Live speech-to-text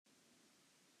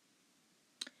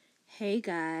Hey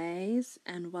guys,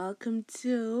 and welcome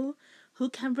to Who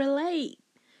Can Relate.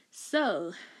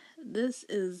 So, this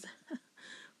is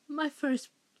my first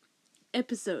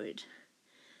episode.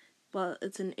 Well,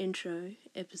 it's an intro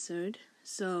episode.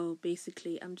 So,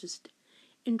 basically, I'm just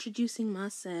introducing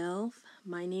myself.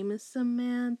 My name is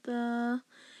Samantha.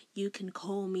 You can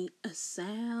call me a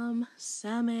Sam,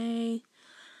 Sammy,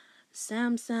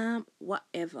 Sam,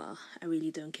 whatever. I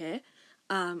really don't care.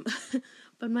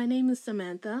 But my name is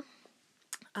Samantha.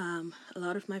 A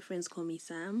lot of my friends call me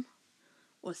Sam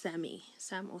or Sammy.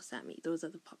 Sam or Sammy. Those are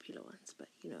the popular ones. But,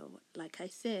 like I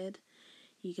said,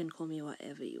 you can call me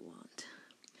whatever you want.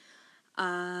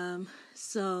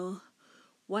 So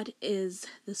what is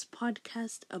this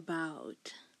podcast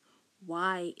about?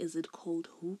 Why is it called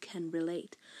Who Can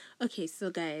Relate? Okay,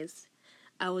 so guys,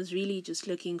 I was really just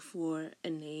looking for a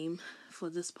name for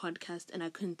this podcast and I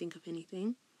couldn't think of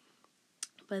anything.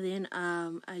 But then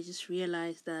I just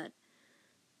realized that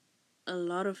a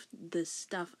lot of the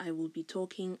stuff I will be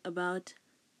talking about,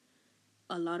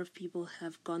 a lot of people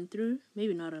have gone through.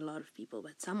 Maybe not a lot of people,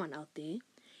 but someone out there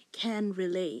can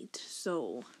relate.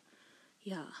 So,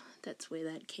 yeah, that's where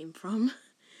that came from.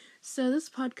 So this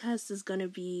podcast is going to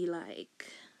be like,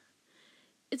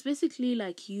 it's basically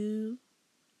like you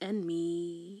and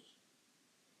me.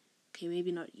 Okay,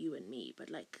 maybe not you and me, but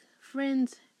like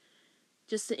friends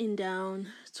just sitting down,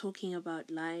 talking about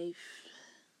life,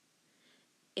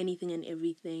 anything and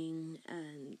everything.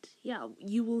 And yeah,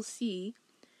 you will see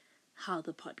how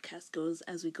the podcast goes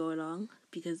as we go along,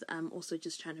 because I'm also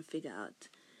just trying to figure out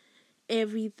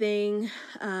everything.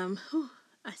 I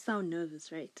sound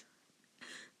nervous, right?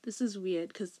 This is weird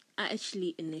because I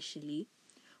actually initially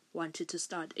wanted to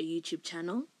start a YouTube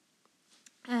channel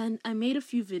and I made a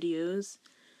few videos,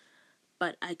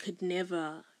 but I could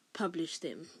never publish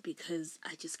them because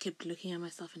I just kept looking at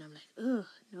myself and I'm like, oh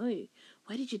no,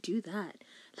 why did you do that?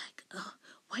 Like, oh,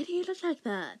 why do you look like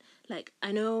that? Like,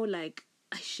 I know, like,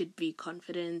 I should be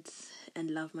confident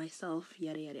and love myself,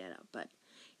 yada yada yada, but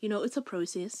it's a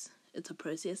process. It's a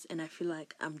process, and I feel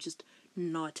like I'm just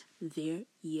not there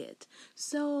yet.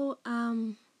 So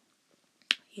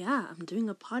yeah, I'm doing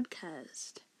a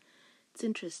podcast. It's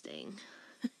interesting.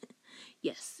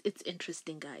 Yes, it's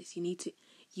interesting, guys. You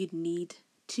need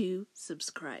to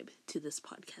subscribe to this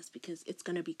podcast because it's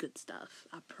gonna be good stuff.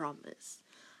 I promise.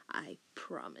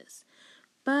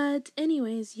 But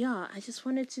anyways, yeah, I just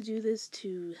wanted to do this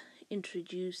to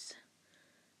introduce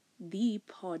the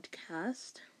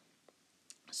podcast.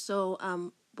 So,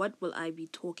 what will I be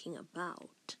talking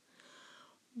about?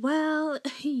 Well,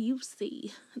 you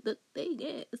see, the thing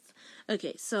is,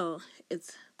 okay, so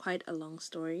it's quite a long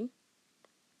story,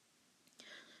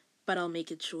 but I'll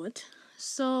make it short.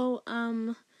 So,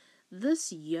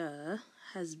 this year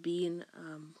has been,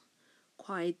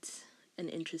 quite an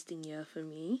interesting year for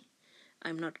me.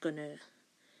 I'm not gonna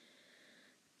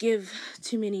give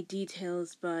too many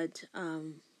details, but,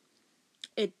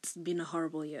 it's been a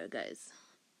horrible year, guys.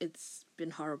 It's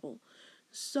been horrible.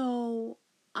 So,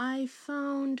 I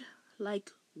found,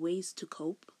 like, ways to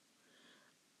cope.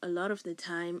 A lot of the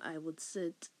time I would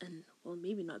sit and, well,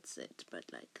 maybe not sit, but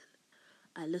like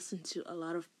I listen to a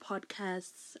lot of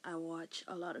podcasts, I watch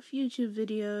a lot of YouTube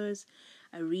videos,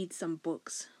 I read some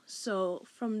books. So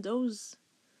from those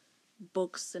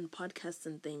books and podcasts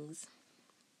and things,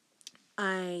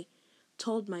 I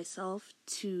told myself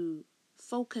to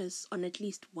focus on at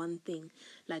least one thing,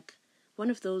 like one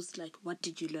of those, like, what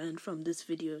did you learn from this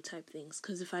video type things,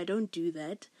 because if I don't do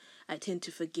that, I tend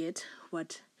to forget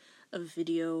what a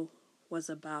video was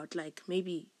about. Like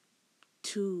maybe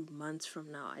 2 months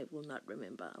from now I will not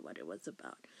remember what it was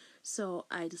about. So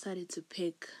I decided to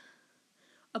pick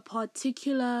a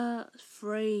particular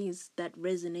phrase that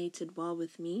resonated well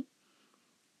with me,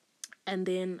 and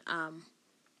then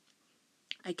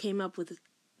I came up with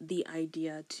the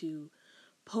idea to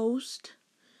post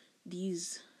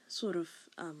these sort of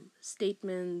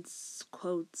statements,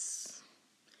 quotes,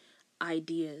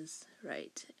 ideas,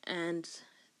 right? And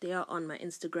they are on my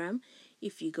Instagram.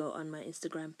 If you go on my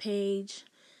Instagram page,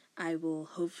 I will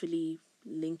hopefully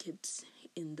link it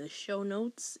in the show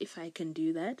notes if I can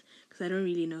do that, because I don't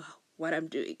really know what I'm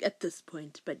doing at this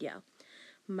point. But yeah,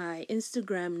 my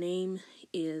Instagram name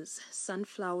is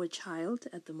Sunflower Child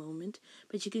at the moment,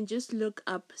 but you can just look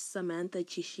up Samantha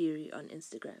Chishiri on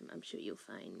Instagram. I'm sure you'll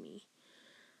find me.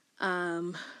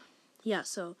 Yeah,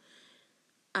 so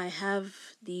I have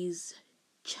these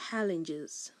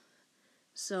challenges.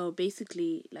 So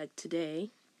basically, like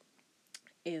today,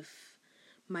 if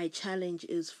my challenge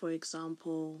is, for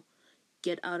example,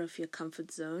 get out of your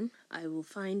comfort zone, I will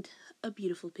find a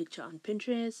beautiful picture on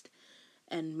Pinterest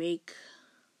and make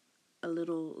a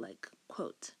little like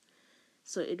quote.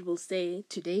 So it will say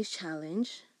today's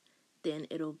challenge, then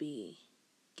it'll be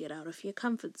get out of your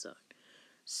comfort zone.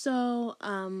 So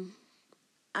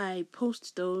I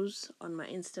post those on my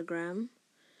Instagram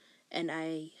and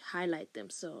I highlight them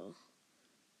so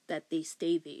that they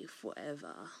stay there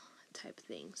forever type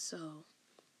thing. So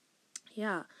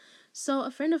yeah. So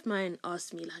a friend of mine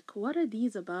asked me like, what are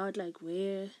these about? Like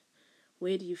where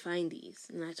do you find these?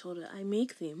 And I told her I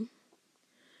make them.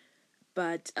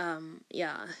 But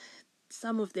yeah,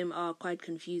 some of them are quite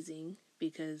confusing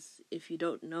because if you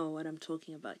don't know what I'm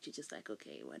talking about, you're just like,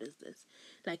 okay, what is this?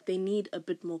 Like they need a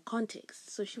bit more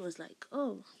context. So she was like,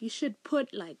 oh, you should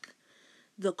put like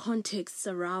the context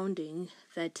surrounding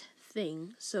that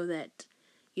thing so that,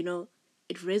 you know,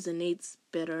 it resonates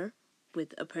better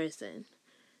with a person.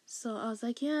 So I was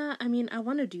like, yeah, I mean, I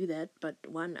want to do that, but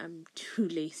one, I'm too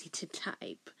lazy to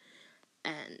type.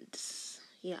 And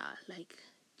yeah, like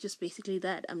just basically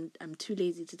that. I'm too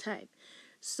lazy to type.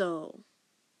 So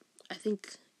I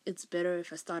think it's better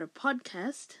if I start a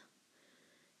podcast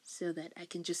so that I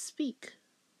can just speak.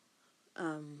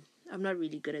 I'm not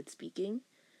really good at speaking.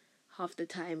 Half the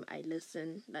time I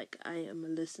listen, like I am a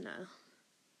listener,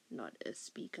 not a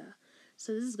speaker.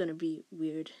 So this is going to be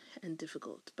weird and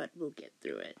difficult, but we'll get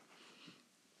through it.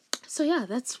 So yeah,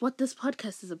 that's what this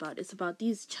podcast is about. It's about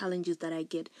these challenges that I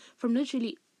get from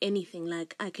literally anything.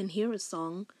 Like I can hear a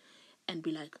song and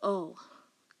be like, oh,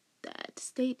 that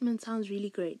statement sounds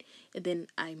really great. And then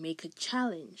I make a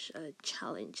challenge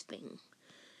thing.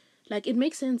 Like it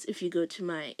makes sense if you go to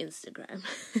my Instagram.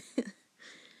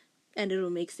 And it'll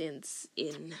make sense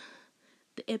in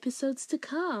the episodes to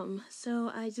come.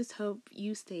 So I just hope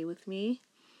you stay with me.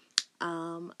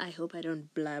 I hope I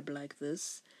don't blab like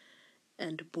this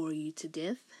and bore you to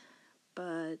death.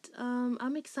 But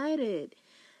I'm excited.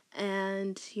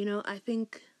 And, you know, I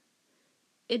think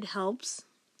it helps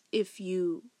if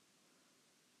you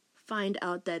find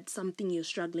out that something you're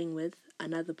struggling with,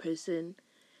 another person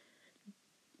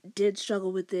did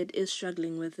struggle with it, is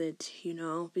struggling with it, you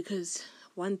know, because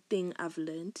one thing I've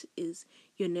learned is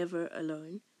you're never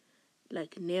alone.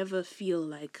 Like, never feel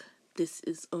like this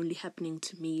is only happening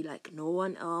to me, like no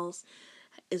one else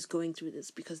is going through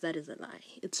this, because that is a lie.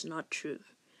 It's not true.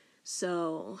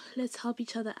 So let's help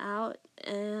each other out.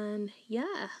 And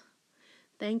yeah,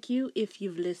 thank you if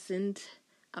you've listened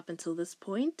up until this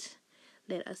point.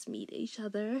 Let us meet each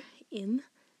other in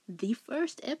the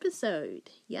first episode.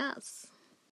 Yes.